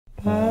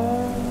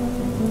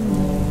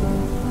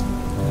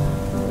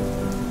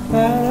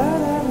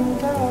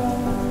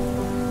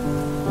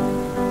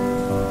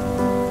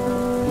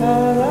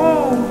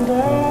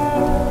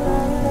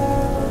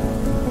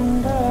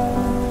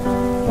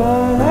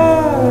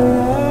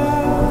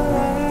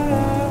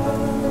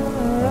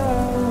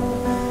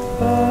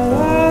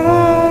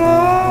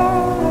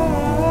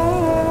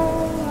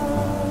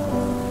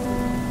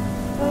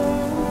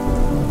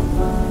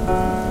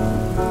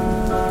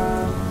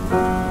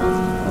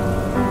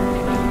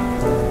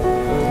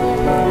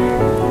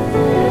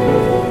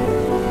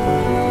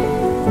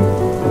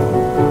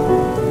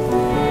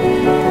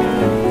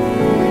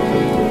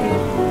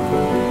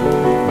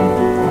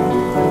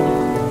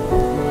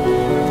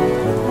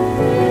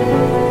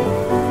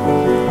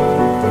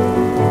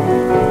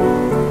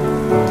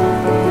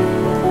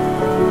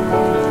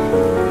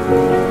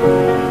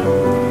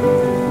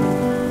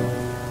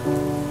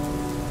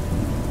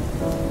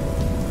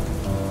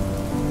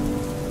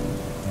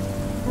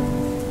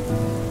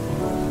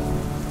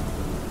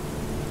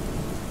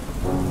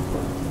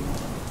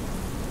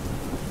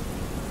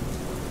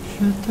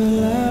Je te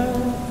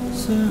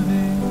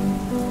laisserai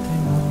tes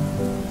mots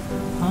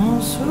en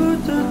dessous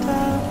de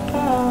ta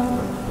part,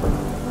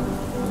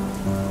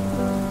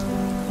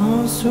 en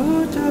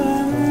dessous de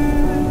la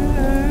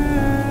mur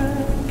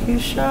qui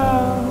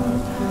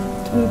chante,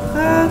 tout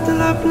près de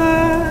la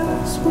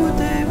place où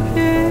tes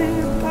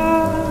pieds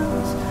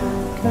passent,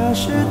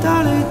 cachés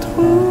dans les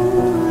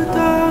trous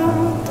dans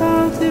ton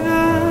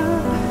divan.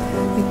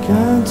 Et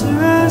quand tu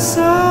es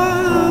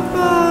seul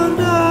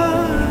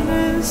pendant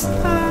un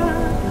instant,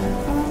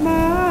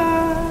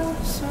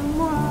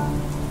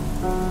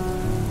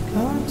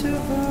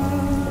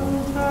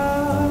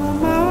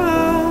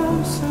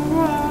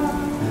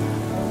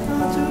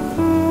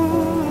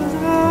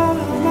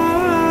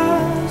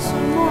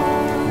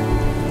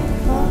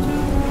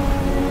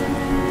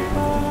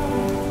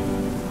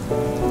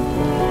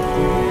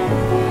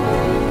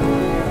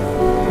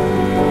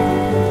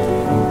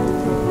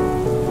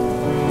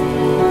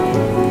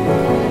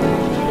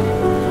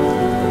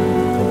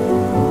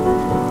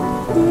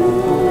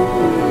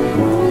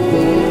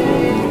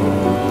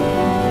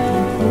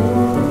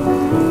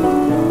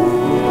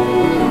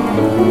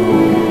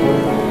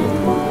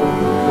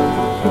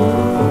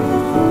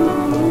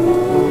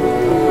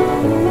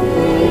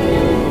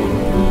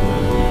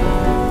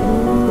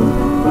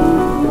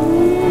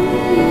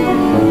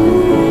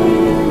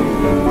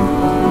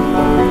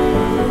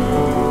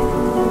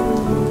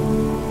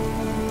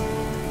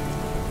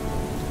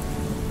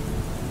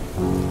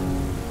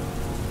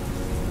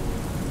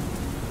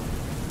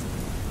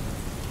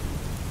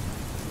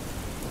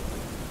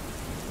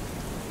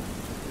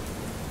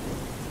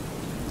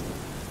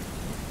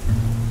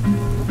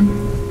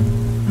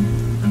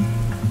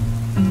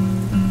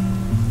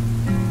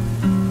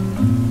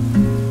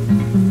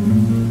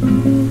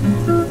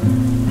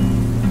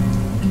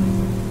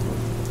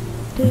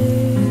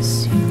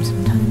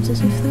 as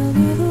if they'll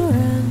never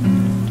end.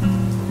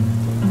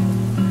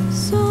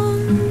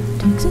 Sun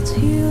takes its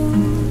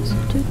heels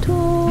to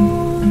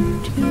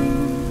taunt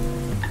you,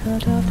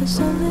 but after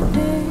sunlit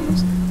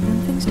days,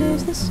 nothing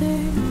stays the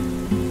same.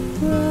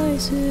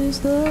 Rises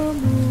the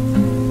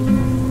moon.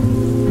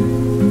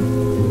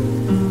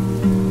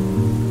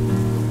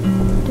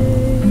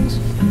 Days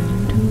fade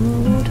into a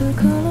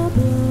watercolor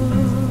blur.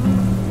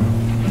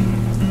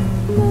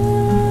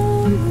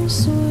 Memories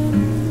swim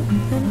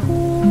and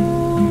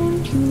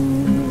hold you.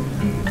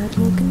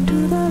 Look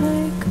into the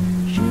lake,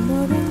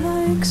 shimmering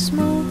like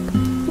smoke,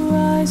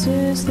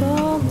 rises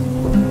the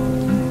moon.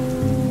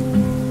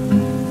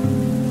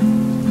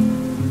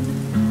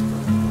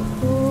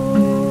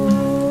 Oh,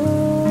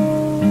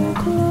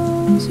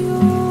 close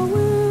your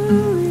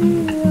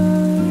weary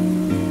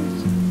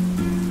eyes.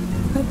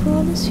 I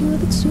promise you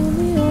that soon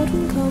the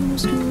autumn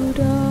comes to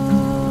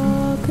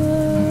darken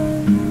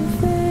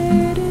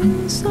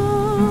fading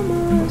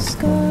summer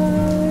skies.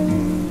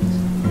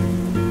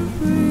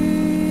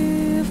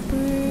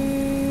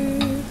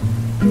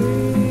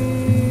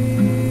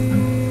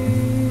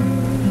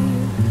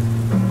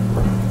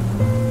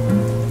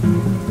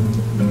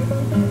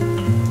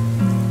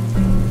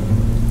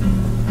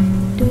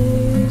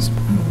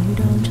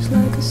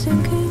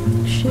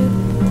 Sinking ship,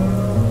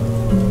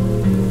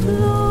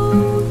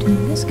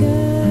 floating is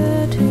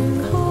getting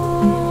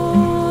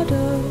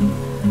harder.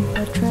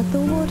 But track the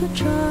water,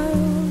 child,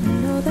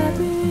 and know that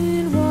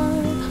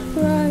meanwhile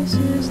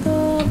rises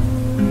the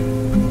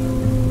moon.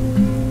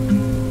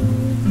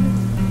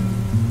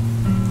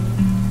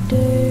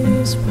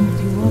 Days pull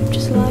you up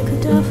just like a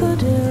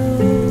daffodil,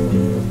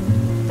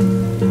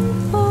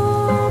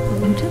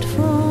 uprooted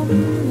from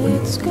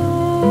its garden.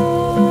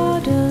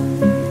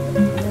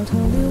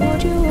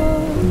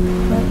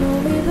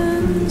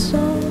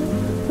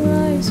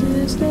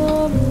 Rises the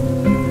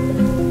moon.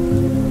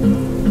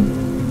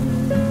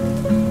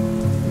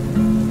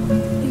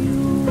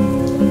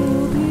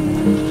 You'll be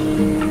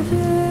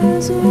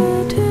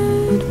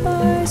visited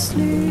by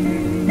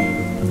sleep.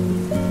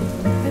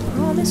 I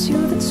promise you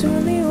that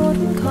soon the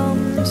autumn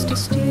comes to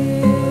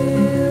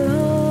steal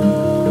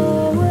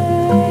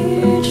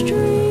away each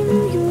dream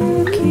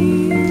you keep.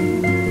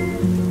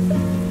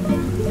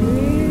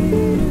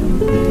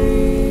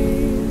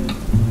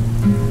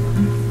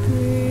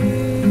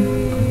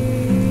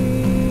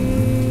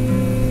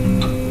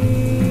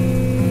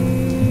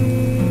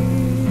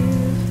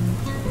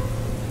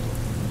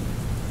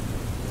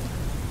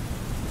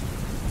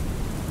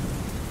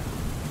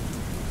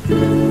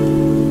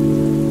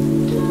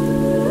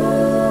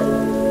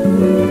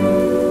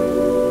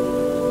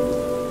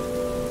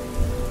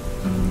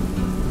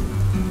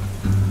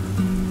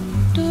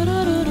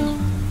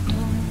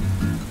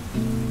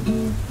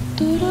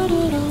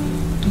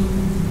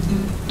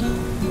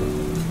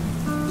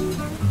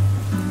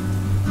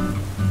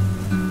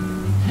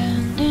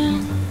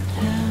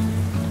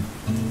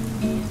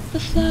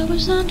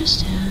 flowers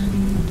understand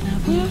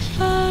that we're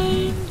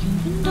fine, you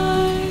and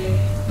I.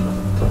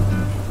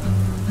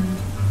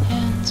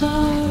 Hands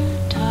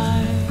are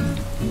tied,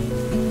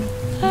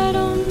 I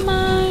don't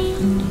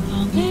mind,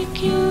 I'll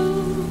make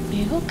you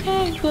be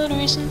okay. But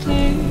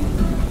recently,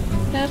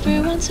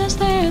 everyone says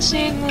they are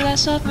seeing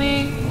less of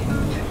me.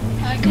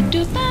 I could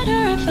do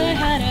better if I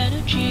had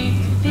energy,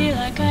 be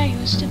like I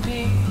used to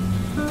be.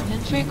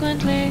 And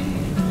frequently,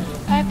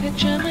 I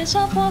picture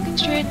myself walking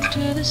straight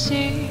into the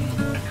sea,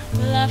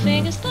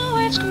 laughing as the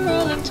waves come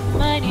rolling to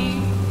my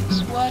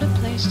knees. What a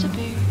place to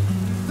be.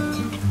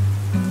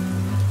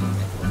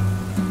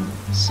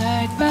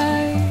 Side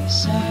by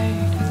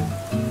side,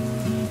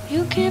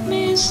 you keep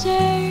me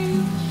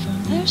safe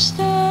from their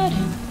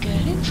starting,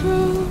 getting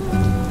through.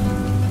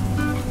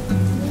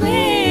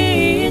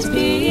 Please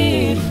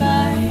be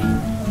fine.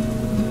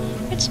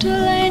 It's too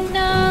late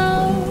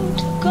now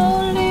to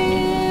go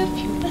leave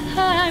you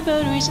behind.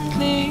 But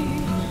recently,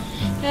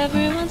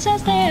 everyone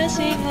says they are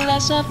seeing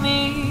less of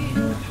me.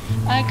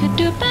 I could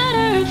do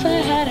better if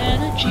I had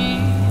energy,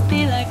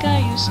 be like I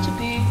used to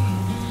be.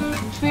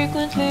 And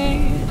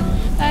frequently,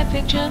 I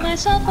picture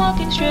myself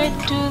walking straight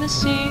into the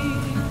sea,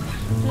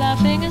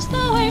 laughing as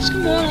the waves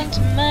come rolling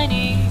to my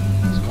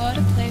knees. What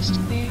a place to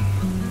be.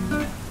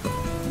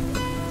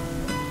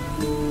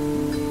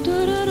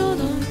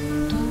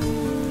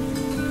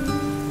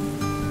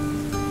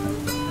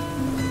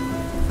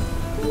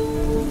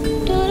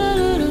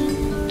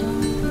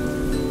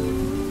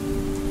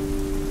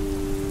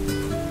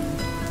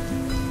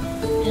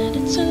 And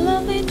it's a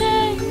lovely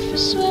day for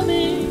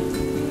swimming.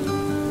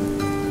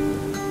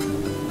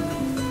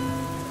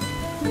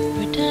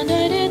 Pretend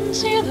I didn't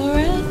see the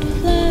red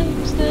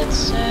flags that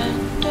said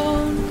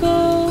don't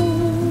go.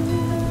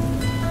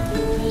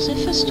 As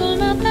if a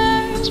storm out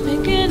there is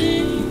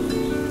beginning.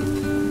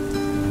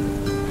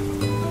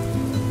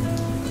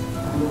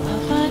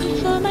 I'll find it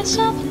for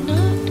myself and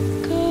not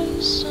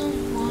because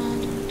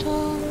someone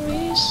told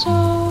me so.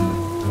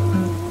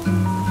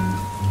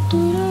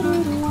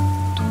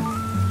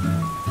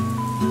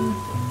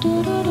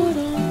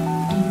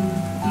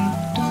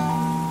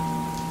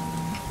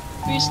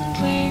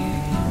 Recently,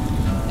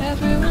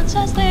 everyone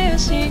says they are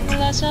seeing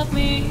less of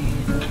me.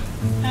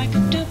 I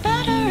could do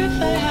better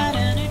if I had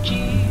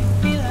energy,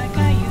 be like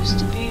I used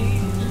to be.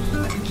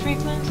 And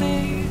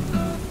frequently,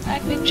 I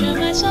picture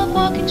myself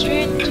walking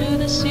straight into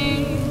the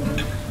sea,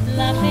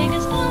 laughing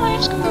as the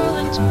waves come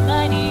rolling to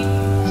my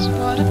knees.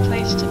 What a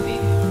place to be.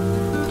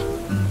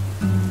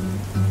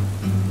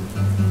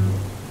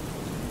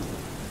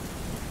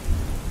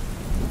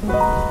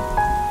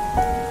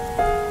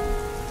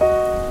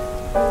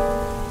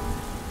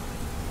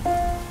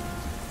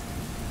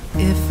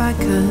 If I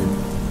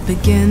could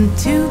begin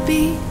to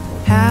be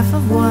half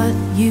of what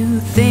you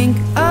think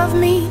of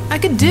me, I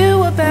could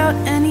do about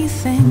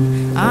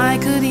anything. I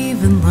could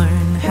even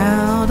learn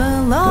how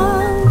to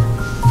love.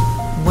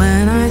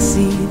 When I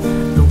see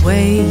the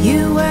way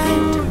you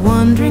act,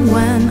 wondering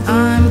when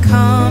I'm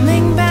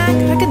coming back,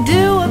 I could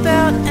do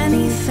about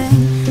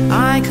anything.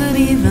 I could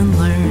even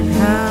learn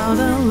how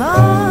to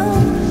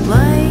love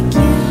like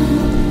you.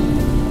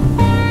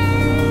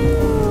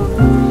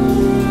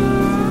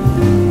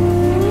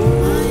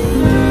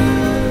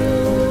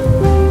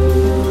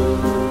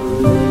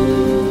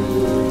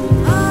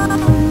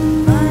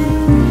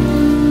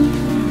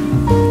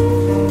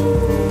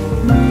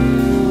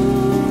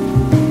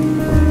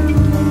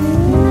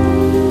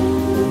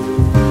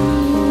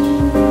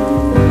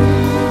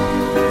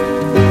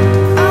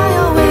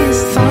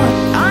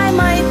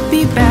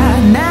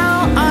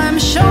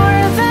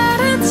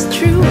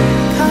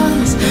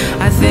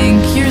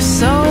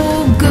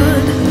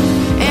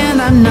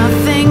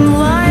 Nothing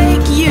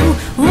like you.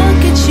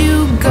 Look at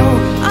you go,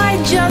 I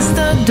just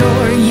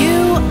adore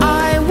you.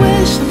 I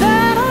wish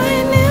that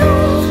I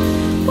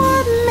knew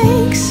what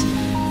makes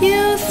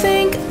you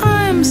think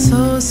I'm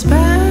so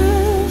special.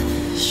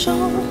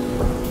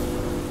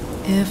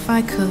 If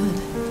I could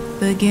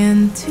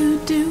begin to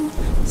do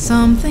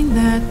something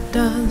that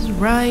does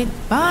right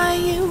by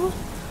you,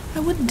 I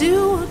would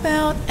do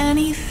about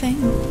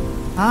anything.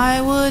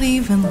 I would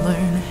even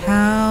learn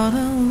how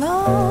to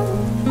love.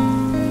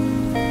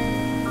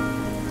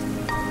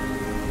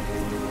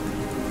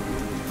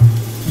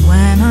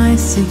 I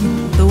see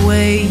the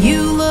way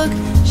you look,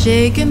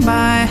 shaken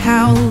by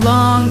how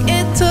long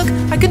it took.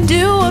 I could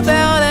do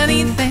about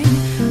anything.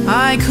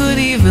 I could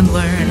even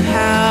learn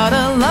how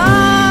to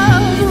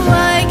love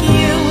like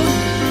you.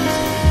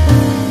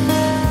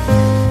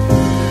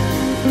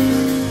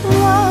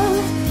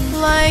 Love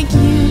like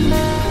you.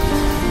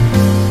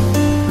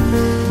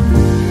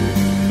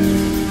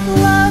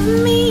 Love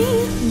me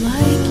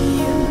like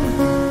you.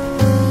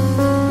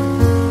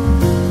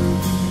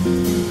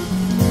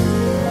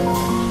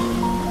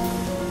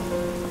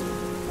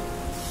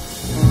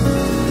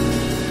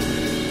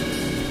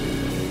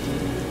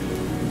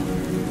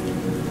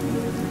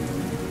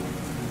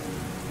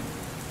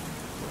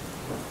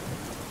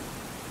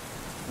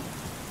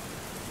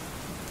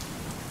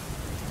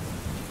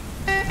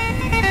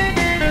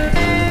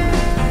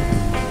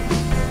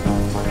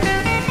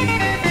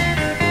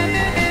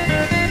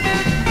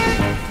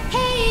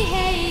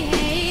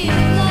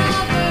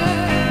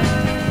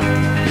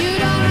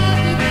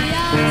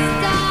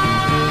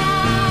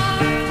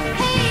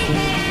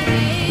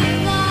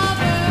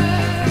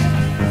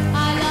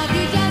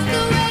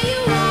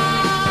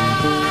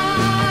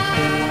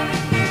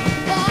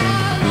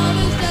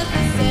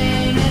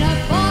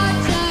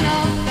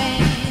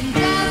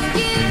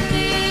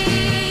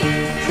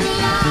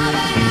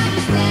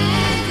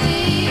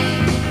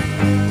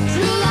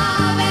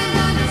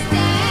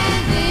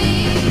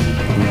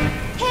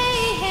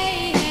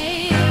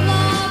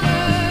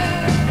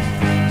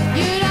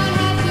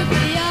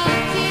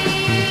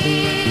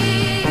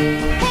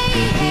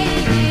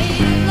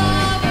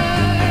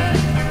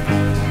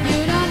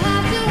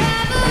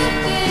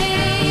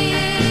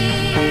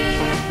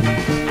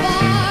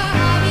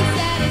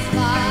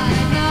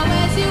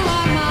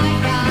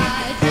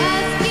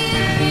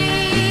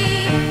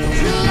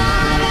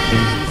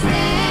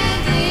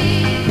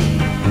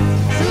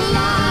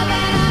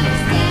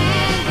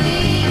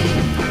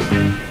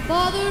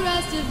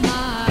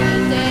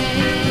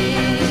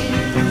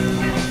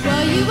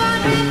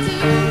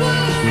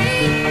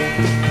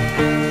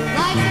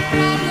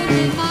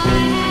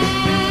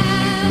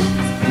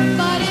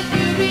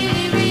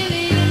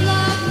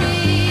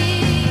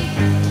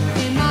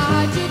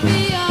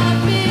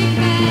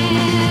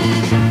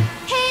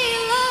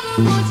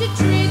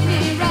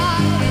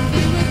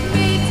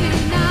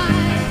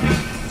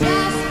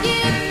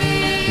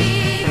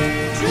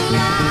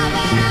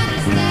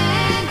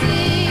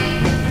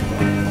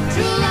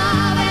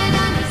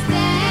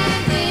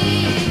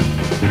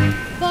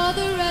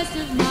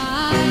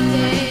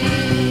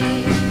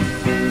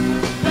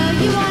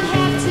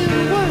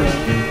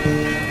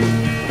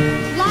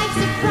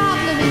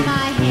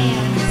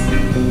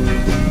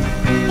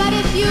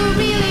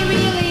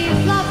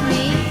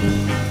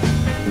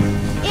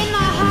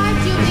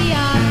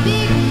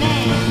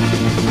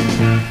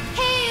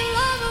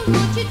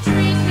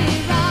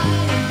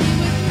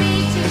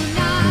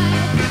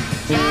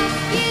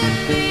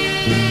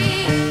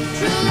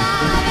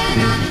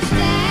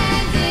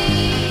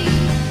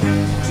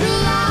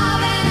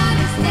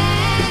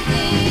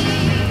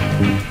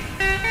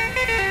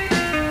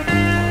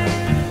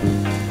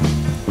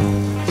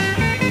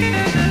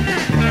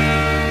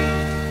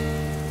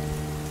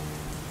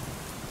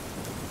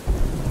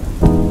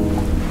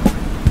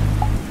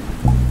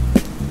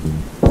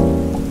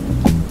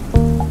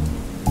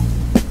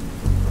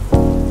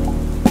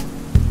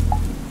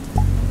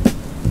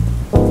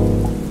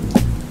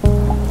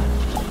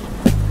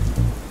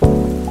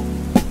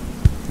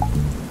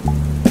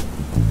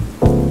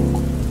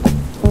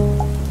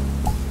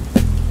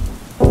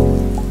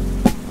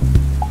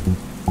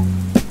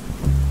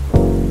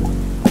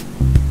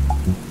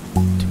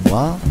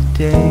 all the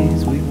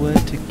days we were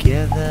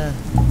together,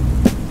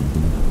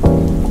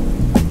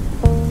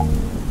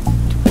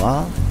 to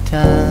all the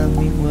time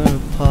we were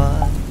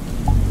apart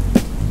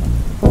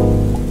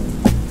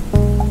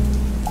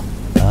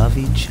of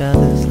each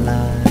other's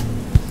lives,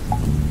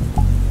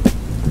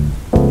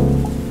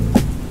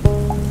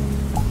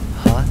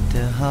 heart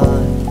to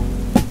heart.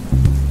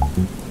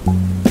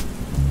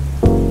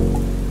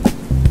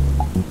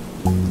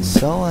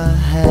 So I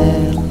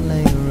had a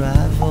late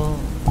arrival,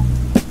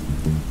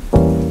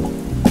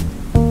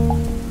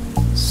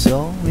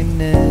 so we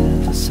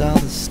never saw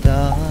the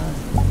start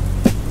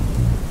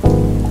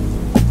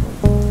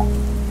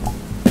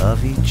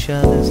of each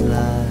other's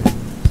lives,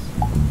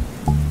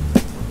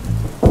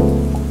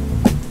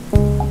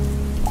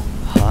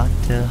 heart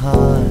to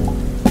heart,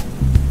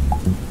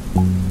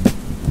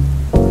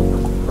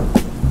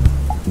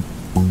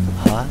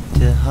 heart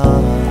to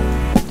heart.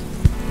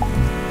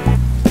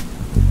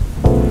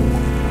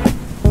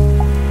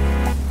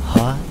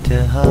 Heart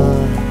to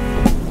heart,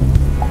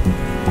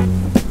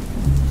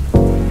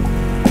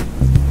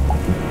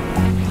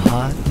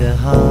 heart to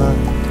heart,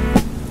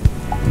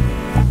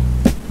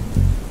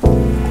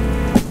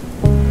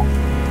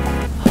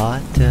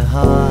 heart to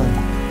heart.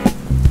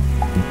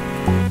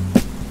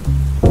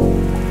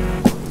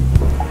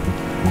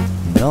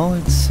 No,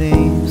 it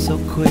seems so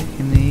quick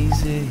and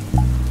easy,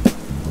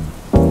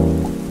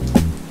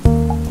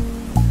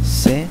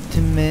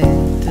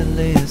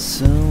 sentimentally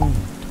assumed,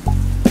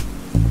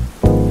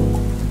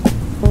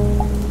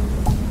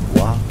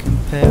 walking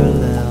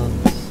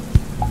parallels,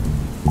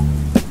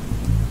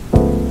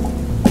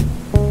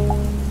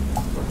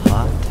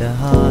 heart to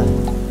heart.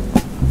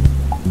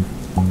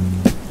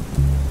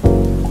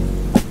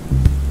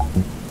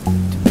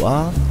 To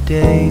all the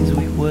days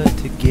we were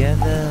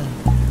together,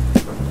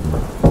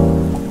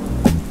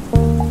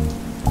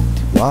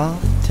 to all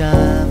the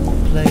time we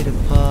played a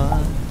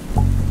part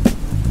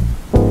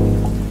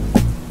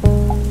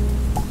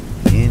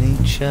in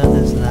each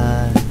other's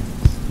lives,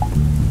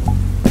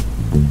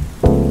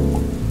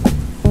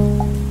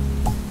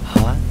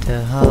 heart to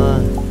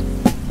heart,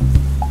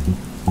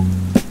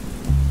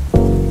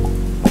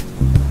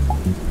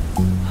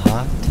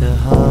 heart to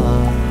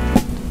heart,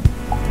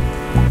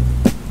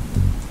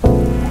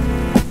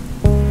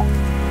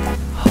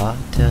 heart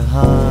to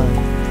heart,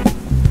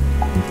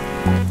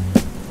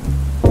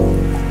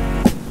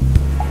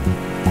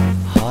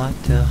 heart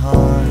to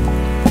heart,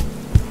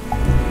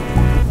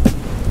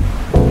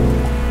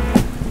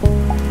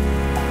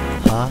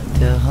 heart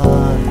to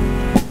heart,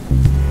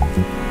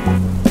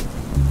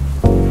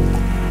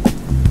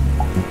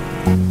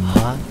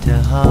 heart to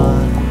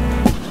heart,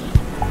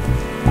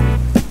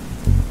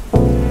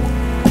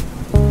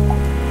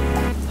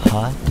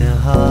 heart to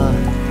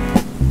heart.